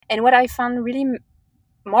And what I found really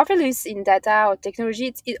marvelous in data or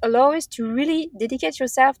technology, it allows us to really dedicate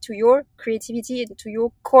yourself to your creativity and to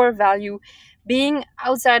your core value, being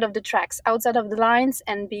outside of the tracks, outside of the lines,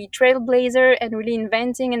 and be trailblazer and really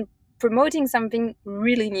inventing and promoting something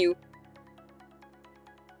really new.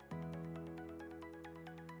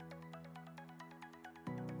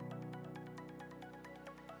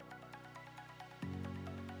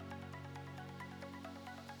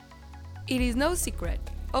 It is no secret.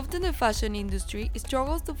 Often the fashion industry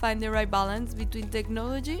struggles to find the right balance between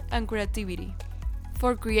technology and creativity.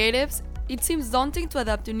 For creatives, it seems daunting to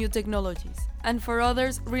adapt to new technologies, and for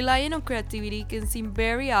others, relying on creativity can seem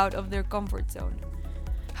very out of their comfort zone.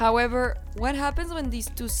 However, what happens when these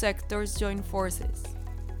two sectors join forces?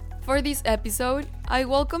 For this episode, I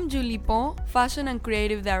welcome Julie Pont, Fashion and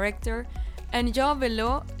Creative Director, and Jean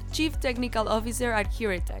Bellot, Chief Technical Officer at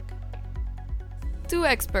Heuritech. Two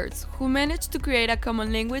experts who managed to create a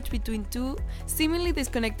common language between two seemingly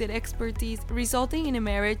disconnected expertise, resulting in a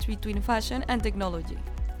marriage between fashion and technology.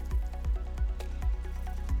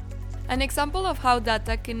 An example of how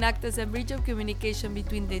data can act as a bridge of communication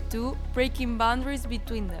between the two, breaking boundaries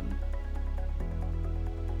between them.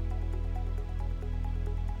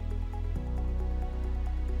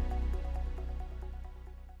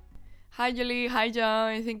 Hi Julie, hi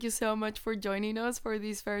Jean, and thank you so much for joining us for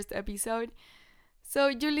this first episode.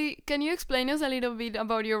 So Julie, can you explain us a little bit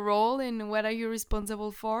about your role and what are you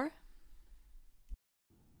responsible for?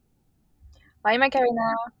 Hi,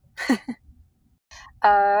 Macarena.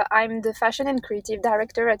 I'm the fashion and creative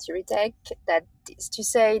director at Heuritech. That is to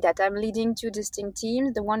say that I'm leading two distinct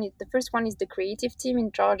teams. The first one is the creative team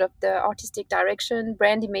in charge of the artistic direction,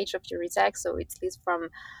 brand image of Heuritech. So it leads from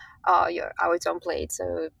our template,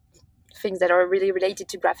 so things that are really related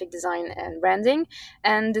to graphic design and branding.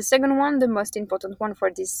 And the second one, the most important one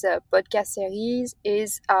for this podcast series,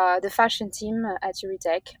 is the fashion team at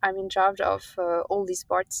Heuritech. I'm in charge of all these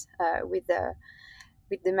parts with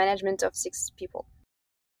the management of 6 people.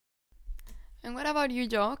 And what about you,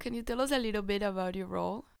 Jean? Can you tell us a little bit about your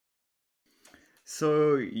role?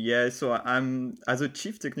 So I'm as a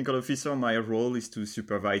chief technical officer, my role is to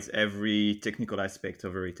supervise every technical aspect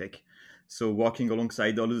of Heuritech. So working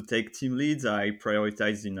alongside all the tech team leads, I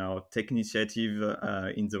prioritize in our tech initiative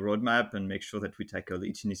in the roadmap and make sure that we tackle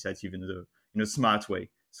each initiative in a smart way.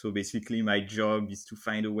 So basically, my job is to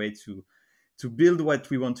find a way to build what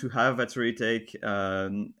we want to have at Heuritech,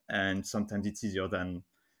 and sometimes it's easier than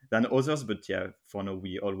others. But yeah, for now,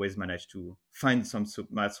 we always manage to find some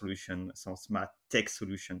smart solution, some smart tech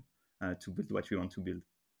solution to build what we want to build.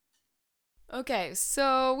 Okay,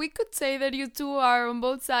 so we could say that you two are on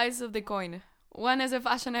both sides of the coin. One as a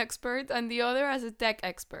fashion expert and the other as a tech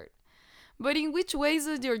expert. But in which ways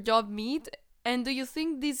does your job meet? And do you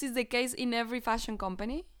think this is the case in every fashion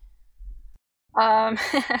company? Um,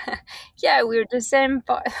 yeah, we're the same.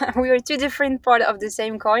 We are two different part of the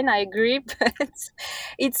same coin. I agree, but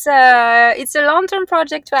it's a long term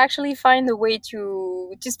project to actually find a way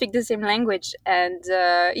to speak the same language, and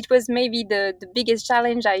it was maybe the biggest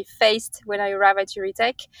challenge I faced when I arrived at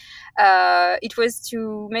Heuritech. It was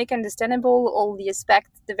to make understandable all the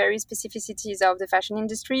aspects, the very specificities of the fashion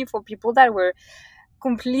industry for people that were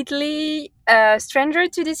completely stranger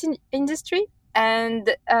to this industry, and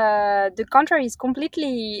the contrary is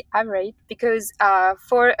completely average because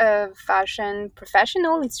for a fashion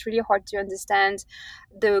professional it's really hard to understand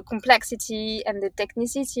the complexity and the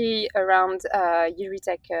technicity around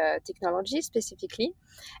Heuritech technology specifically,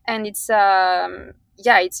 and it's a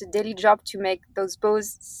daily job to make those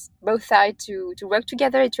both sides to work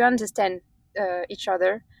together to understand each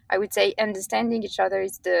other. I would say understanding each other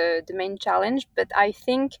is the main challenge, but I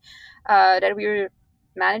think that we're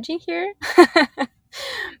managing here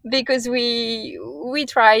because we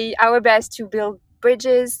try our best to build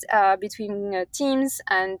bridges between teams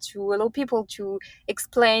and to allow people to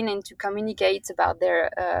explain and to communicate about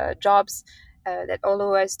their jobs that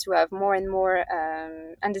allow us to have more and more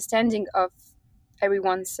understanding of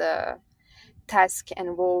everyone's task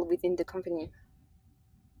and role within the company.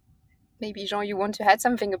 Maybe Jean, you want to add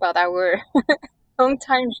something about our long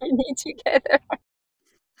time journey together?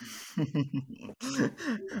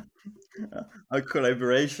 Our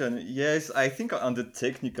collaboration, yes, I think on the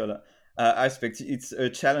technical aspect, it's a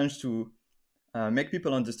challenge to make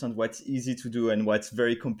people understand what's easy to do and what's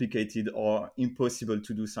very complicated or impossible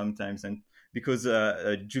to do sometimes. And because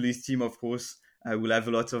Julie's team, of course, will have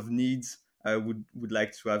a lot of needs, would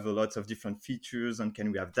like to have a lot of different features, and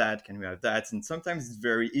can we have that? Can we have that? And sometimes it's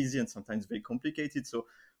very easy, and sometimes very complicated. So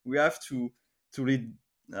we have to really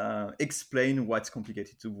explain what's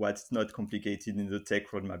complicated to what's not complicated in the tech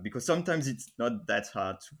roadmap, because sometimes it's not that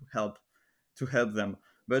hard to help them.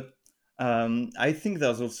 But I think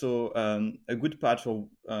there's also a good part of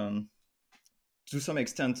to some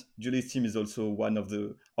extent, Julie's team is also one of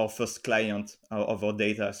our first client of our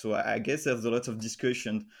data. So I guess there's a lot of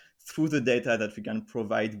discussion through the data that we can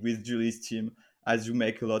provide with Julie's team, as you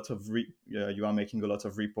make a lot of you are making a lot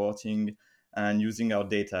of reporting and using our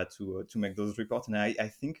data to make those reports. And I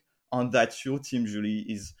think on that, your team, Julie,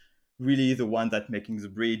 is really the one that making the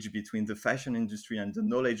bridge between the fashion industry and the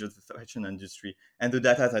knowledge of the fashion industry and the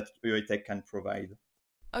data that Heuritech can provide.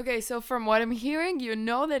 Okay, so from what I'm hearing, you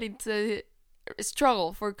know that it's a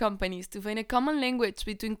struggle for companies to find a common language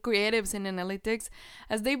between creatives and analytics,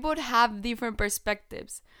 as they both have different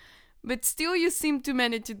perspectives. But still, you seem to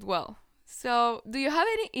manage it well. So, do you have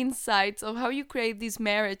any insights of how you create this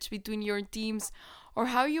marriage between your teams, or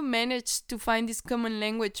how you manage to find this common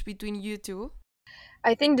language between you two?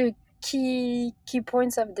 I think the key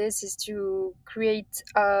points of this is to create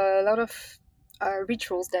a lot of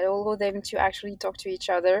rituals that allow them to actually talk to each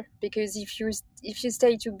other. Because if you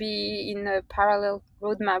stay to be in a parallel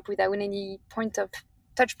roadmap without any point of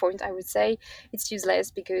touch point, I would say it's useless,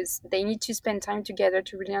 because they need to spend time together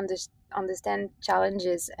to really understand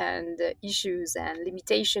challenges and issues and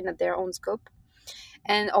limitation at their own scope,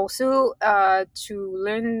 and also to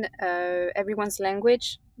learn everyone's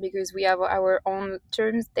language, because we have our own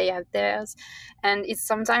terms, they have theirs, and it's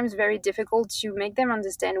sometimes very difficult to make them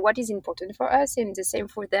understand what is important for us and the same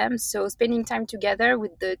for them. So spending time together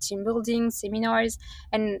with the team building seminars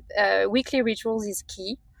and weekly rituals is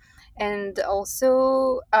key. And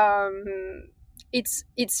also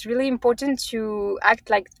it's really important to act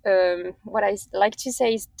like what I like to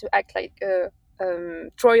say is to act like a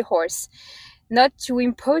Troy horse, not to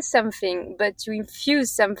impose something, but to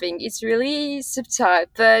infuse something. It's really subtle.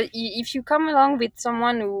 But if you come along with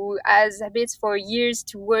someone who has habits for years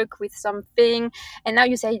to work with something, and now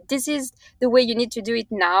you say, this is the way you need to do it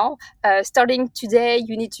now. Starting today,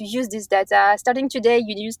 you need to use this data. Starting today,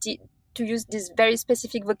 you to use this very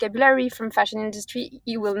specific vocabulary from fashion industry,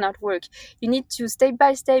 it will not work. You need to step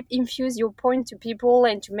by step infuse your point to people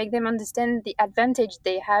and to make them understand the advantage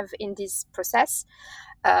they have in this process.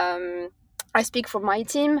 I speak for my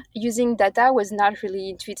team. Using data was not really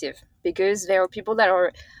intuitive, because there are people that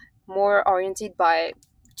are more oriented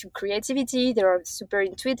to creativity. They are super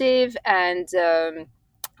intuitive, and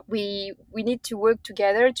we need to work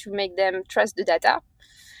together to make them trust the data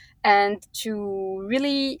and to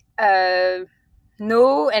really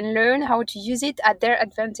know and learn how to use it at their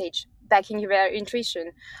advantage, backing their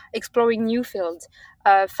intuition, exploring new fields,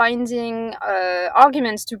 finding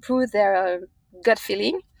arguments to prove their gut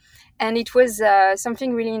feeling. And it was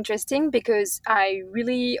something really interesting, because I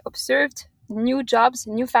really observed new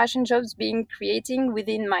fashion jobs being creating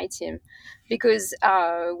within my team. Because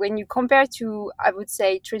when you compare to, I would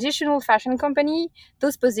say, traditional fashion company,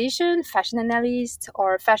 those positions, fashion analyst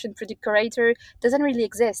or fashion product curator, doesn't really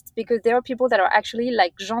exist, because there are people that are actually,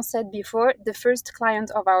 like Jean said before, the first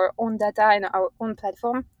client of our own data and our own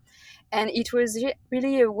platform. And it was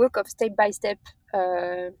really a work of step by step,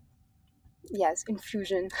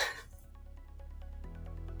 infusion.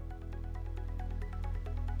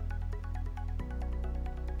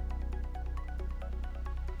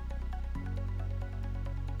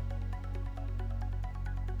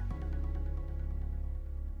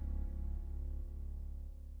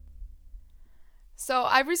 So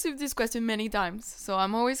I've received this question many times, so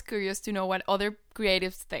I'm always curious to know what other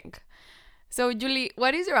creatives think. So Julie,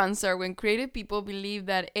 what is your answer when creative people believe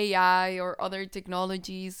that AI or other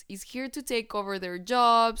technologies is here to take over their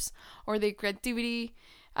jobs or their creativity?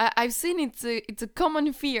 I've seen it's a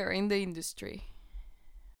common fear in the industry.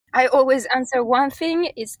 I always answer one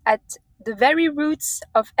thing: is at the very roots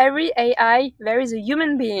of every AI, there is a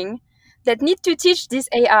human being that need to teach this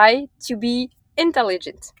AI to be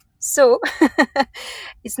intelligent. So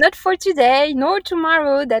it's not for today nor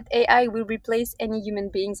tomorrow that AI will replace any human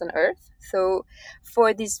beings on Earth. So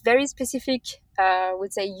for this very specific,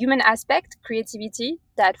 would say, human aspect, creativity,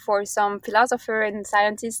 that for some philosopher and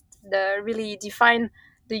scientists really define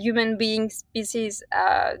the human being species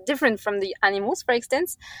different from the animals, for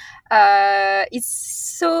instance,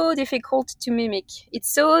 it's so difficult to mimic.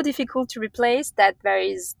 It's so difficult to replace that there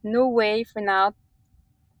is no way for now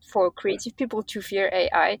for creative people to fear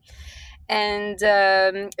AI. And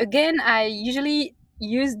again, I usually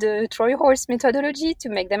use the Troy horse methodology to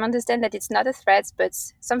make them understand that it's not a threat, but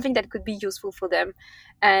something that could be useful for them.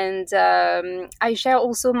 And I share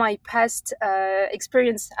also my past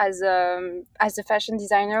experience as a fashion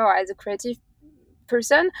designer or as a creative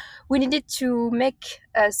person, we needed to make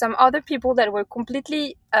some other people that were completely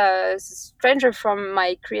stranger from my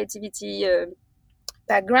creativity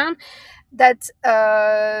background, that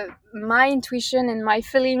my intuition and my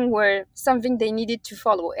feeling were something they needed to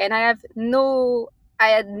follow, and I had no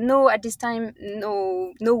at this time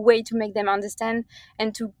no way to make them understand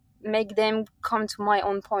and to make them come to my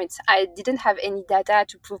own points. I didn't have any data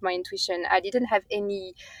to prove my intuition. I didn't have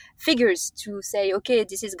any figures to say, okay,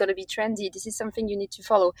 this is going to be trendy, this is something you need to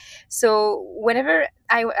follow. So whenever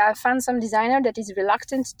I found some designer that is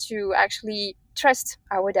reluctant to actually trust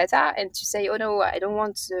our data and to say, oh no, I don't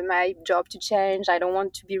want my job to change, I don't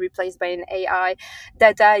want to be replaced by an AI,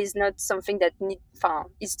 data is not something that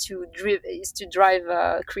is to drive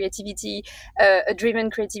creativity, a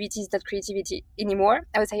driven creativity is not creativity anymore.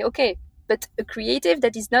 I would say, okay, but a creative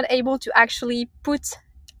that is not able to actually put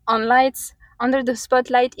on lights under the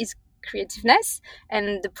spotlight is creativeness,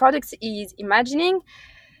 and the product is imagining,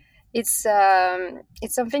 it's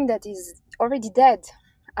something that is already dead.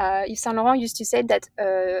 Yves Saint Laurent used to say that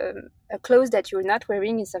a clothes that you're not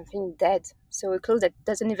wearing is something dead. So a clothes that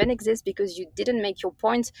doesn't even exist because you didn't make your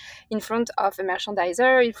point in front of a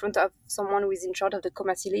merchandiser, in front of someone who is in charge of the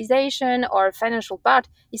commercialization or financial part,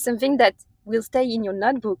 is something that will stay in your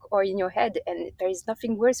notebook or in your head, and there is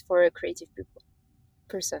nothing worse for a creative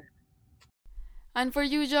person. And for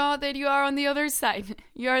you, Jean, that you are on the other side,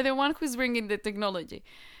 you are the one who's bringing the technology.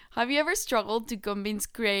 Have you ever struggled to convince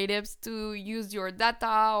creatives to use your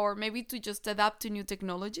data or maybe to just adapt to new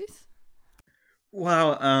technologies?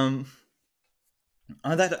 Well, on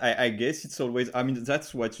that, I guess it's always. I mean,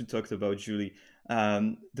 that's what you talked about, Julie.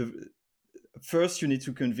 The first, you need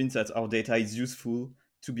to convince that our data is useful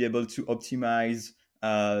to be able to optimize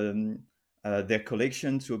their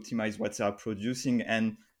collection, to optimize what they are producing,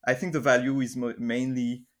 and I think the value is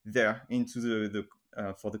mainly there into the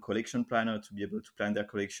for the collection planner to be able to plan their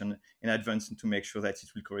collection in advance and to make sure that it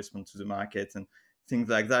will correspond to the market and things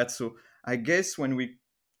like that. So I guess when we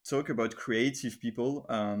talk about creative people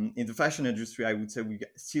in the fashion industry, I would say we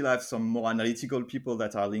still have some more analytical people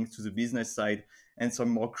that are linked to the business side, and some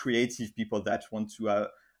more creative people that want to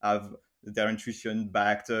have their intuition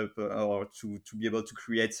backed up, or to be able to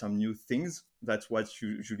create some new things. That's what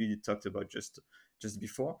you Julie talked about just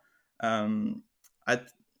before. Um, I'd,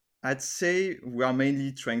 I'd say we are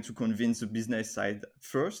mainly trying to convince the business side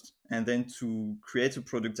first, and then to create a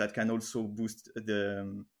product that can also boost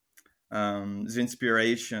the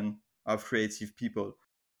inspiration of creative people.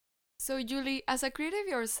 So, Julie, as a creative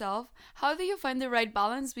yourself, how do you find the right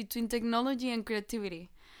balance between technology and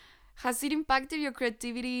creativity? Has it impacted your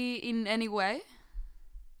creativity in any way?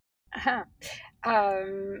 Uh-huh.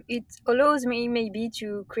 It allows me maybe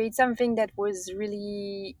to create something that was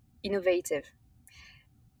really innovative.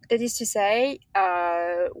 That is to say,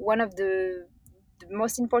 one of the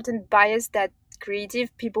most important bias that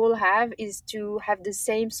creative people have is to have the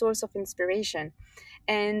same source of inspiration.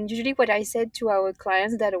 And usually, what I said to our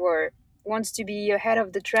clients that were wants to be ahead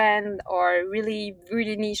of the trend or really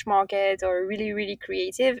really niche market or really really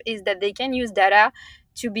creative is that they can use data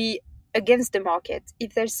to be against the market.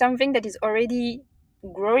 If there's something that is already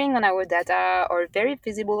growing on our data or very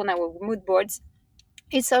visible on our mood boards,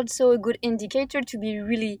 it's also a good indicator to be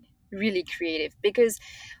really really creative, because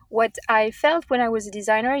what I felt when I was a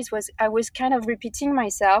designer is was I was kind of repeating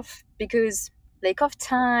myself because lack of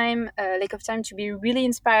time to be really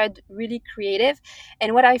inspired, really creative.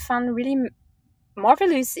 And what I found really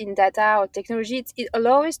marvelous in data or technology, it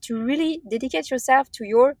allows us to really dedicate yourself to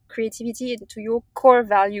your creativity and to your core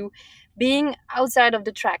value, being outside of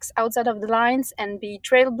the tracks, outside of the lines, and be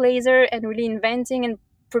trailblazer and really inventing and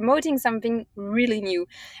promoting something really new.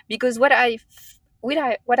 Because what I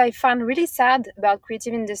find really sad about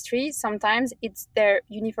creative industry sometimes it's their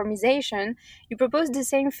uniformization. You propose the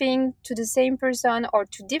same thing to the same person or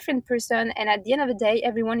to different person, and at the end of the day,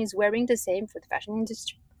 everyone is wearing the same for the fashion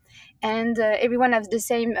industry, and everyone has the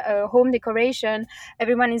same home decoration,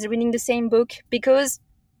 everyone is reading the same book, because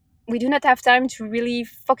we do not have time to really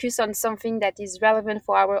focus on something that is relevant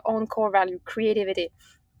for our own core value, creativity.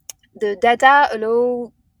 The data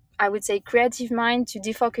allow, I would say, creative mind to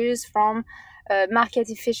defocus from market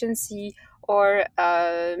efficiency or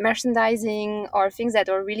merchandising or things that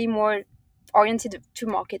are really more oriented to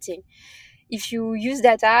marketing. If you use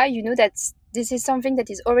data, you know that this is something that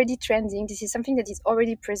is already trending, this is something that is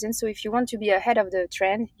already present. So if you want to be ahead of the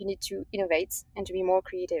trend, you need to innovate and to be more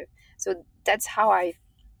creative. So that's how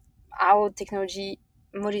technology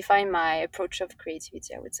modify my approach of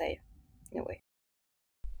creativity, I would say, in a way.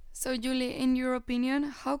 So, Julie, in your opinion,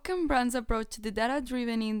 how can brands approach the data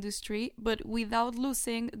driven industry but without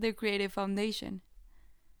losing the creative foundation?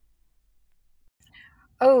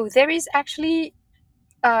 Oh, there is actually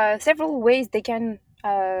several ways they can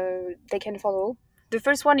follow. The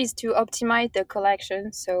first one is to optimize the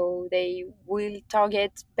collection, so they will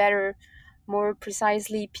target better, more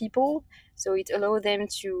precisely people. So it allows them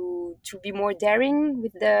to be more daring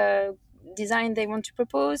with the design they want to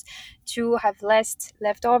propose, to have less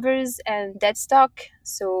leftovers and dead stock,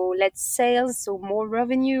 so less sales, so more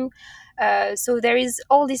revenue. So there is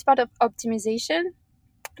all this part of optimization.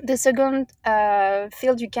 The second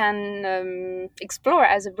field you can explore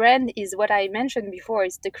as a brand is what I mentioned before: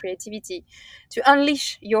 is the creativity, to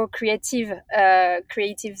unleash your creative's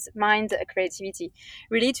mind, creativity,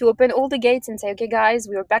 really to open all the gates and say, okay, guys,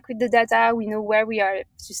 we are back with the data. We know where we are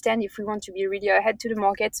to stand if we want to be really ahead to the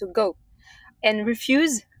market. So go and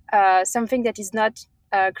refuse something that is not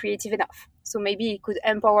creative enough. So maybe it could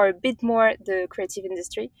empower a bit more the creative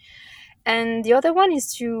industry. And the other one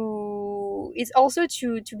is also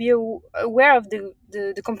to be aware of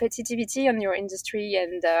the competitivity on your industry,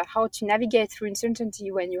 and how to navigate through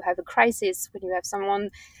uncertainty when you have a crisis, when you have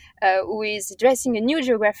someone who is addressing a new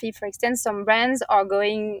geography. For instance, some brands are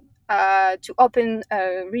going to open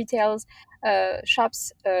retail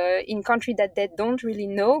shops in country that they don't really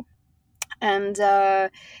know, and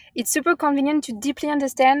it's super convenient to deeply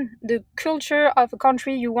understand the culture of a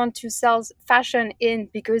country you want to sell fashion in,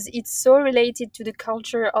 because it's so related to the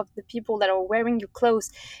culture of the people that are wearing your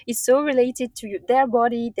clothes. It's so related to their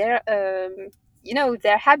body, their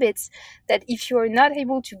their habits, that if you're not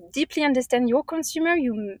able to deeply understand your consumer,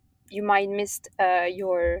 you might miss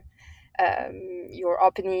your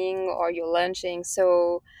opening or your launching.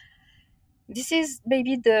 So this is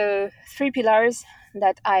maybe the three pillars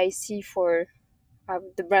that I see for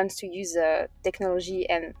the brands to use technology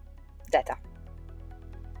and data.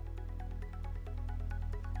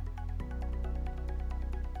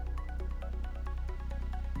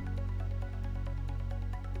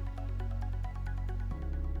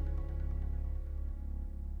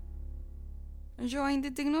 Join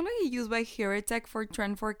the technology used by Heuritech for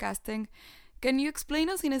trend forecasting. Can you explain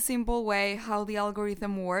us in a simple way how the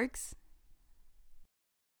algorithm works?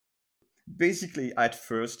 Basically, at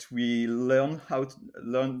first we learn how to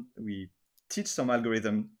learn we teach some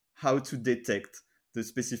algorithm how to detect the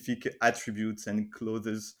specific attributes and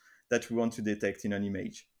clothes that we want to detect in an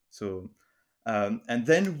image. So and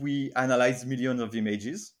then we analyze millions of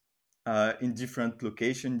images in different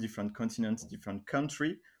location, different continents, different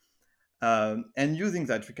country, and using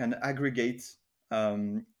that we can aggregate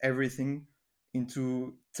everything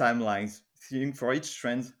into timelines, seeing for each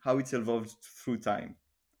trend how it evolved through time.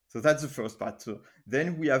 So that's the first part. So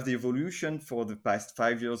then we have the evolution for the past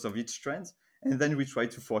 5 years of each trend, and then we try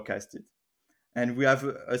to forecast it. And we have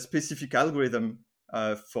a specific algorithm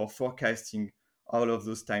for forecasting all of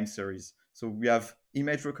those time series. So we have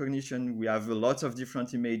image recognition, we have a lot of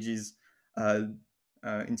different images uh,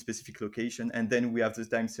 in specific location, and then we have the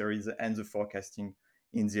time series and the forecasting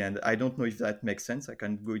in the end. I don't know if that makes sense. I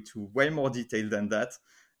can go into way more detail than that,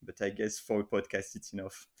 but I guess for a podcast it's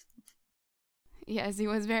enough. Yes, it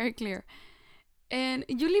was very clear. And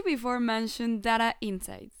Julie before mentioned data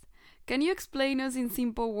insights. Can you explain us in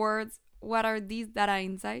simple words what are these data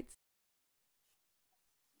insights?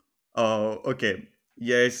 Oh, okay.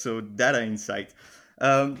 Yeah, so data insight.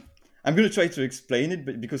 Um, I'm going to try to explain it,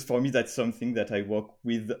 but because for me, that's something that I work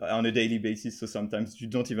with on a daily basis. So sometimes you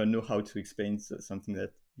don't even know how to explain something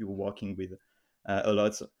that you're working with a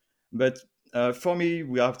lot. But for me,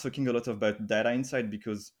 we are talking a lot about data insight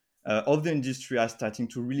because all the industry are starting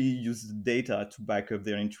to really use the data to back up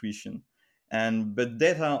their intuition. And but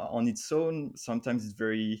data on its own sometimes it's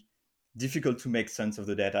very difficult to make sense of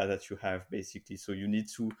the data that you have basically. So you need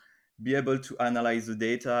to be able to analyze the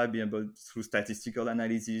data, be able through statistical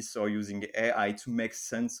analysis or using AI to make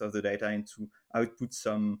sense of the data and to output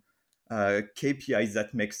some KPIs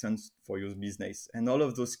that make sense for your business. And all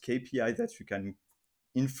of those KPIs that you can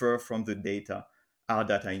infer from the data are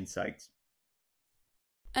data insights.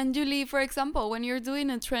 And Julie, for example, when you're doing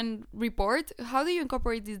a trend report, how do you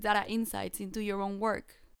incorporate these data insights into your own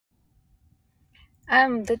work?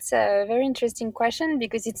 That's a very interesting question,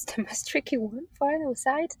 because it's the most tricky one for our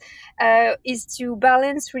side. Is to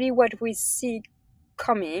balance really what we see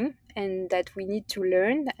coming and that we need to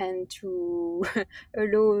learn, and to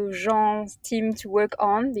allow Jean's team to work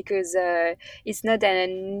on, because it's not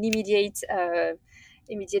an immediate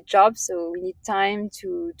job, so we need time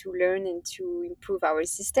to learn and to improve our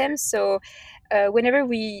system. So whenever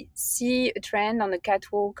we see a trend on a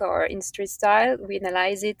catwalk or in street style, we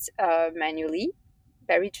analyze it manually,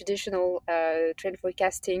 very traditional trend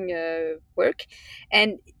forecasting work.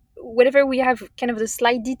 And whenever we have kind of the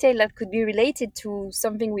slight detail that could be related to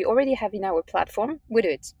something we already have in our platform, we do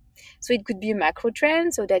it. So it could be a macro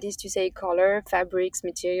trend, so that is to say color, fabrics,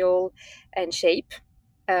 material, and shape.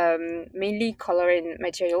 Mainly color and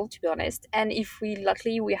material, to be honest. And if we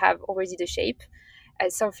luckily we have already the shape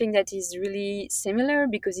as something that is really similar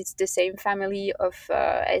because it's the same family of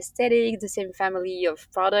aesthetic, the same family of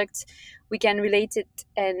products, we can relate it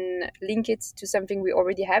and link it to something we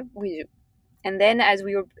already have. We do. And then, as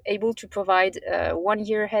we were able to provide 1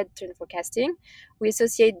 year ahead trend forecasting, we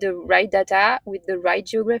associate the right data with the right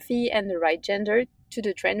geography and the right gender to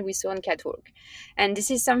the trend we saw on Catwalk. And this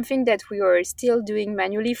is something that we are still doing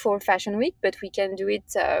manually for Fashion Week, but we can do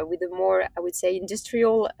it with a more, I would say,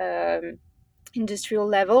 industrial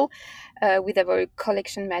level with our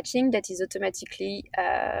collection matching that is automatically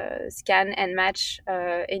scan and match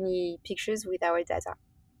any pictures with our data.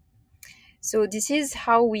 So this is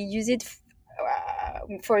how we use it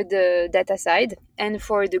for the data side. And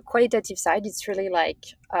for the qualitative side, it's really like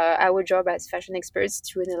our job as fashion experts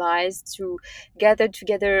to analyze, to gather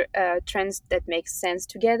together trends that make sense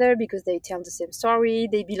together because they tell the same story,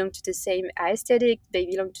 they belong to the same aesthetic, they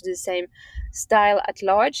belong to the same style at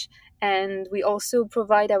large. And we also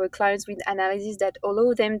provide our clients with analysis that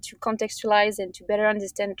allow them to contextualize and to better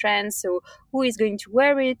understand trends. So who is going to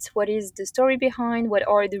wear it, what is the story behind, what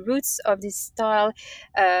are the roots of this style,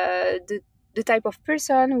 the type of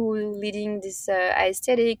person who leading this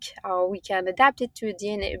aesthetic, how we can adapt it to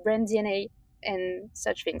DNA, brand DNA, and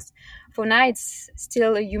such things. For now, it's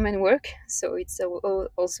still a human work, so it's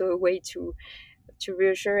also a way to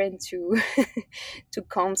reassure and to to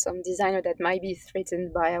calm some designer that might be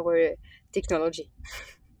threatened by our technology.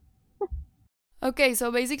 Okay,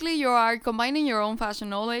 so basically you are combining your own fashion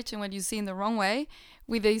knowledge and what you see in the wrong way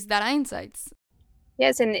with these data insights.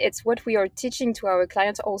 Yes, and it's what we are teaching to our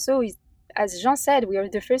clients also is, as Jean said, we are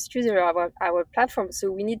the first user of our platform. So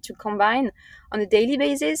we need to combine on a daily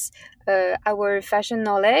basis our fashion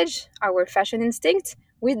knowledge, our fashion instinct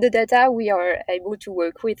with the data we are able to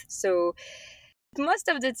work with. So most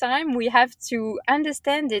of the time we have to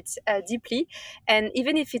understand it deeply, and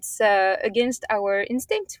even if it's against our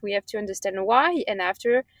instinct, we have to understand why. And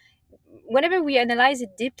after, whenever we analyze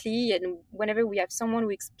it deeply and whenever we have someone who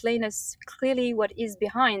explain us clearly what is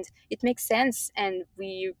behind, it makes sense, and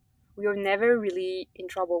we are never really in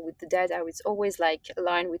trouble with the data. It's always like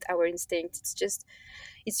aligned with our instinct. It's just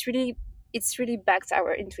it's really backed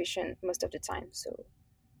our intuition most of the time. So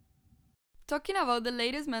Talking about the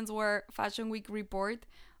latest menswear Fashion Week report,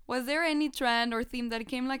 was there any trend or theme that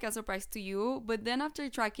came like a surprise to you, but then after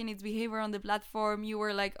tracking its behavior on the platform, you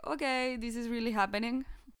were like, okay, this is really happening?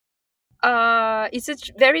 it's a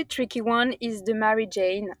very tricky one is the Mary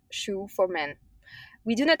Jane shoe for men.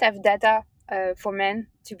 We do not have data for men,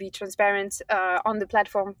 to be transparent, on the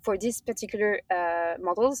platform for these particular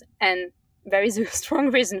models. And there is a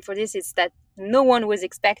strong reason for this. It's that no one was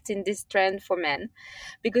expecting this trend for men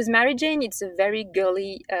because Mary Jane, it's a very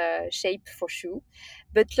girly shape for shoe.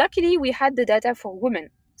 But luckily, we had the data for women.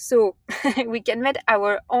 So we can make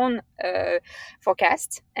our own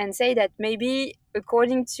forecast and say that maybe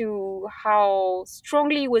according to how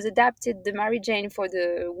strongly was adapted the Mary Jane for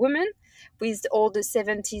the women, with all the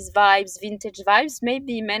 70s vibes, vintage vibes,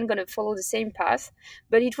 maybe men gonna follow the same path.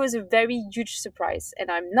 But it was a very huge surprise,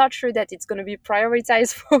 and I'm not sure that it's gonna be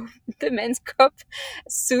prioritized for the men's cup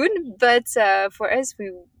soon. But for us,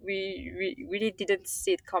 we really didn't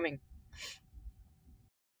see it coming.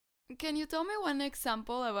 Can you tell me one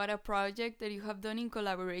example about a project that you have done in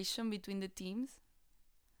collaboration between the teams?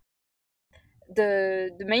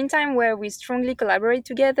 The main time where we strongly collaborate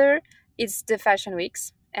together is the Fashion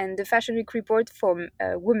Weeks and the Fashion Week report for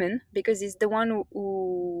women, because it's the one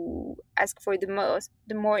who ask for the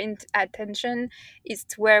more attention.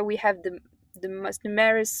 It's where we have the most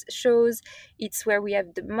numerous shows. It's where we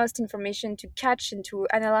have the most information to catch and to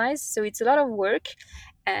analyze. So it's a lot of work,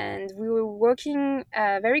 and we were working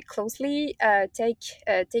very closely, tech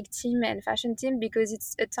team and fashion team, because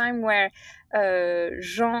it's a time where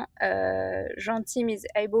Jean team is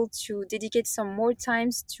able to dedicate some more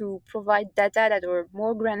times to provide data that are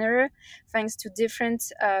more granular, thanks to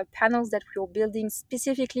different panels that we are building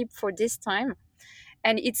specifically for this time.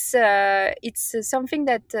 And it's something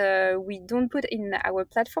that we don't put in our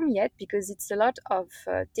platform yet, because it's a lot of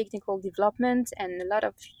technical development and a lot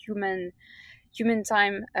of human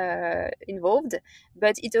time involved,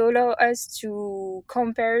 but it allows us to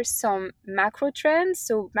compare some macro trends.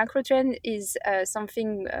 So macro trend is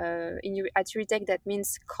something at Heuritech that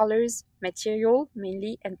means colors, material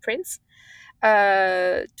mainly, and prints,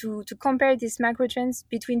 to compare these macro trends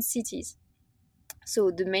between cities. So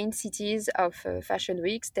the main cities of fashion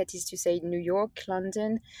weeks, that is to say New York,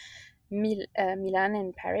 London, Milan,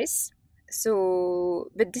 and Paris. So,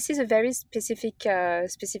 but this is a very specific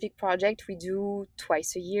project we do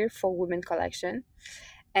twice a year for Women Collection.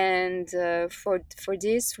 And for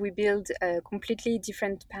this, we build a completely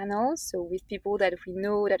different panel. So with people that we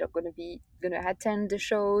know that are gonna attend the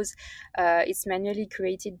shows. It's manually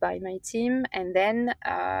created by my team, and then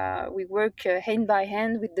we work hand by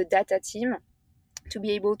hand with the data team to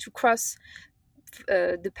be able to cross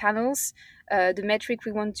the panels, the metric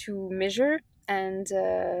we want to measure, and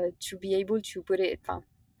to be able to put it,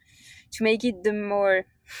 to make it the more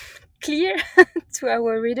clear to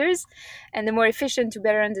our readers and the more efficient to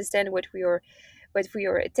better understand what we are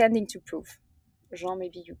intending to prove. Jean,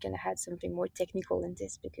 maybe you can add something more technical in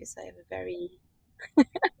this, because I have a very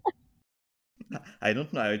I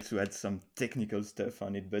don't know how to add some technical stuff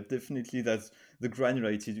on it, but definitely that's the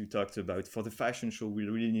granularity you talked about. For the fashion show, we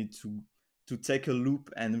really need to take a loop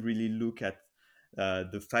and really look at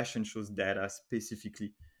the fashion show's data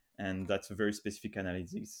specifically, and that's a very specific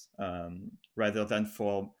analysis rather than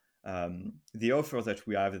for the offer that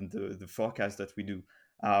we have and the forecast that we do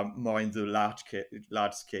more in the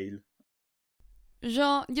large scale.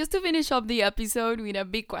 Jean, just to finish up the episode with a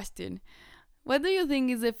big question. What do you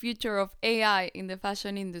think is the future of AI in the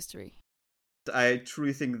fashion industry? I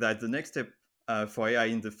truly think that the next step for AI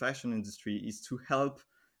in the fashion industry is to help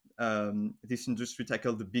this industry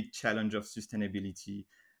tackle the big challenge of sustainability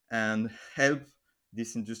and help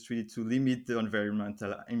this industry to limit the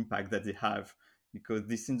environmental impact that they have. Because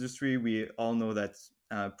this industry, we all know that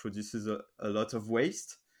produces a lot of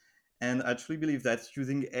waste. And I truly believe that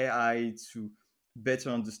using AI to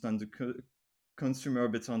better understand the consumer,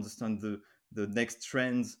 better understand the next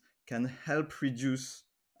trends, can help reduce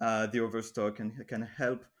the overstock and can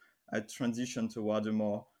help transition toward a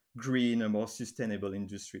more green, a more sustainable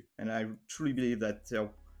industry. And I truly believe that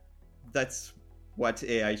that's what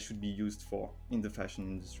AI should be used for in the fashion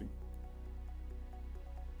industry.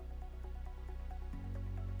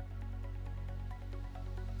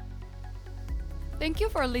 Thank you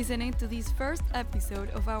for listening to this first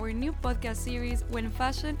episode of our new podcast series, When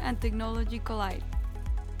Fashion and Technology Collide.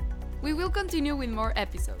 We will continue with more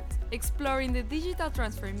episodes, exploring the digital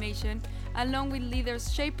transformation along with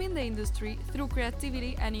leaders shaping the industry through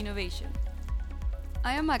creativity and innovation.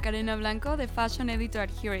 I am Macarena Blanco, the fashion editor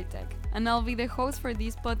at Heuritech, and I'll be the host for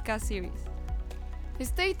this podcast series.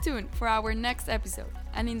 Stay tuned for our next episode,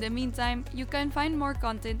 and in the meantime, you can find more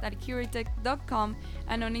content at heuritech.com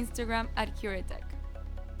and on Instagram at Heuritech.